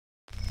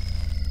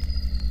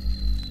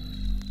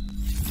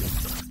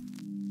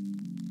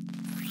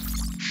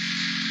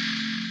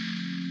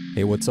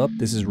Hey, what's up?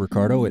 This is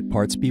Ricardo at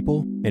Parts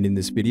People, and in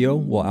this video,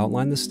 we'll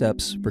outline the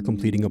steps for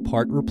completing a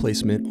part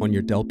replacement on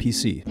your Dell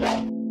PC.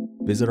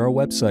 Visit our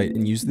website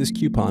and use this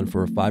coupon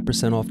for a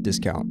 5% off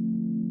discount.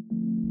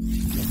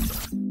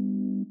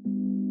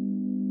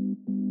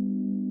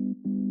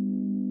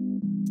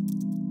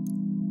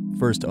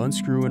 First,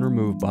 unscrew and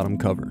remove bottom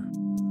cover.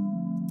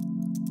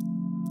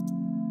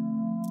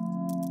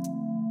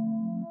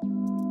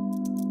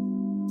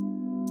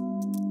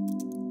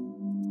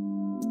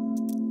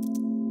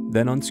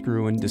 Then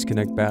unscrew and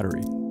disconnect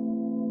battery.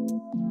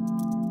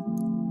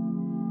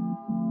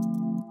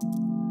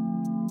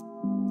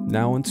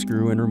 Now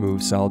unscrew and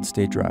remove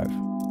solid-state drive.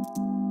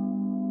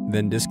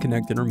 Then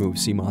disconnect and remove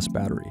CMOS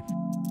battery.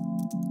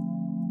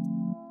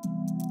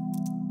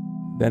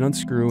 Then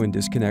unscrew and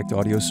disconnect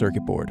audio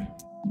circuit board.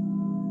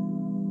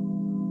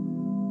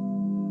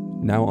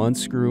 Now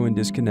unscrew and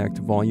disconnect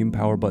volume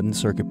power button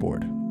circuit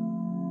board.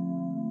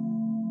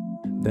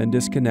 Then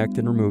disconnect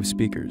and remove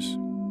speakers.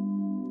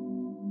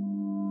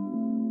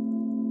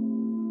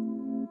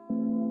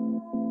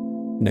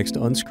 Next,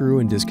 unscrew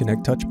and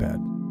disconnect touchpad.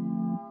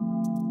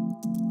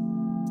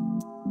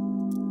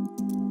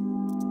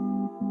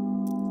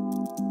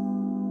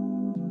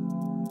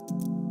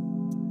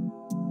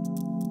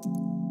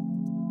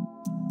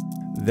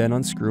 Then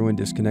unscrew and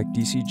disconnect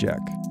DC jack.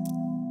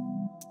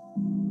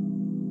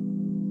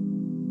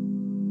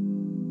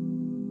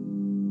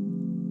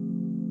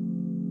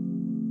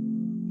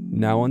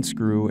 Now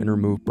unscrew and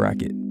remove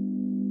bracket.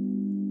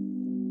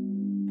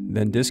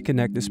 Then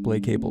disconnect display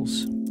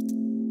cables.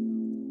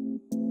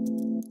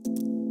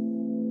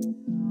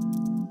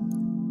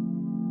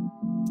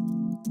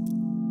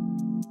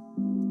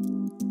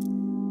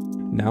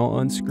 Now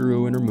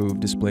unscrew and remove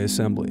display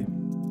assembly.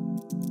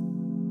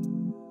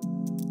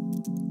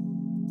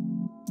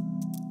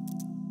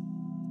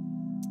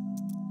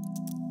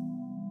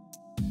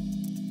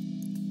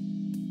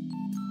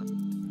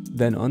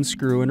 Then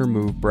unscrew and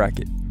remove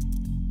bracket.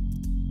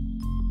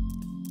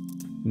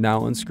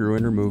 Now unscrew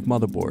and remove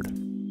motherboard.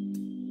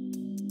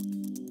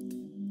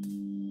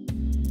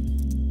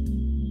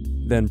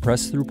 Then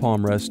press through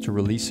Palmrest to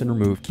release and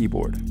remove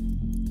keyboard.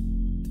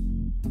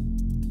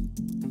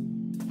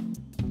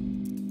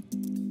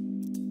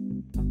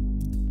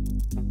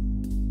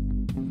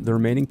 The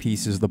remaining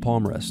piece is the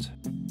Palmrest.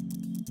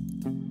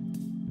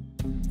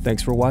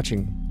 Thanks for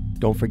watching.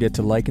 Don't forget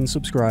to like and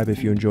subscribe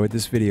if you enjoyed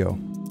this video.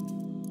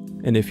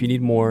 And if you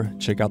need more,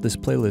 check out this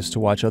playlist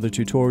to watch other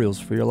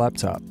tutorials for your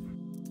laptop.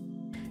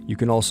 You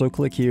can also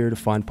click here to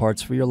find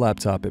parts for your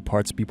laptop at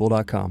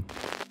partspeople.com.